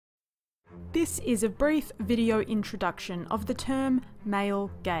This is a brief video introduction of the term male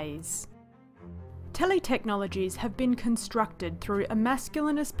gaze. Teletechnologies have been constructed through a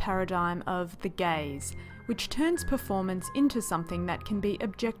masculinist paradigm of the gaze, which turns performance into something that can be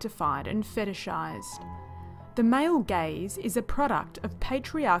objectified and fetishized. The male gaze is a product of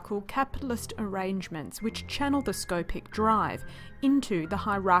patriarchal capitalist arrangements which channel the scopic drive into the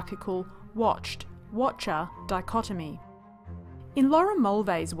hierarchical watched-watcher dichotomy. In Laura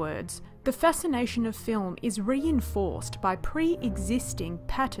Mulvey's words, the fascination of film is reinforced by pre-existing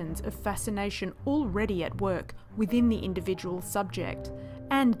patterns of fascination already at work within the individual subject,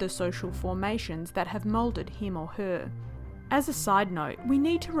 and the social formations that have moulded him or her. As a side note, we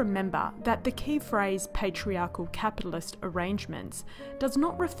need to remember that the key phrase patriarchal capitalist arrangements does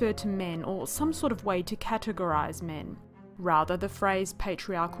not refer to men or some sort of way to categorise men. Rather, the phrase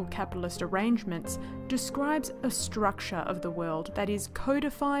patriarchal capitalist arrangements describes a structure of the world that is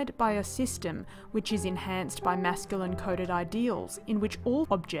codified by a system which is enhanced by masculine coded ideals in which all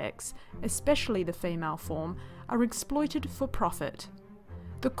objects, especially the female form, are exploited for profit.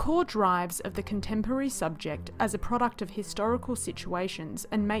 The core drives of the contemporary subject as a product of historical situations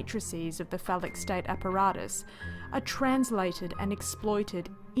and matrices of the phallic state apparatus are translated and exploited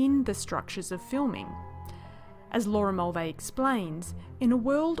in the structures of filming. As Laura Mulvey explains, in a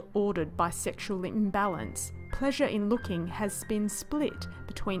world ordered by sexual imbalance, pleasure in looking has been split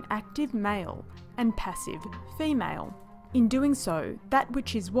between active male and passive female. In doing so, that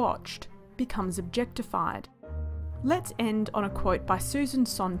which is watched becomes objectified. Let's end on a quote by Susan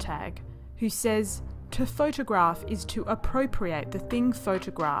Sontag, who says, "To photograph is to appropriate the thing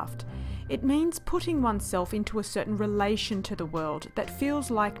photographed. It means putting oneself into a certain relation to the world that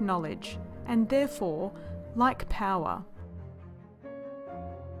feels like knowledge, and therefore like power."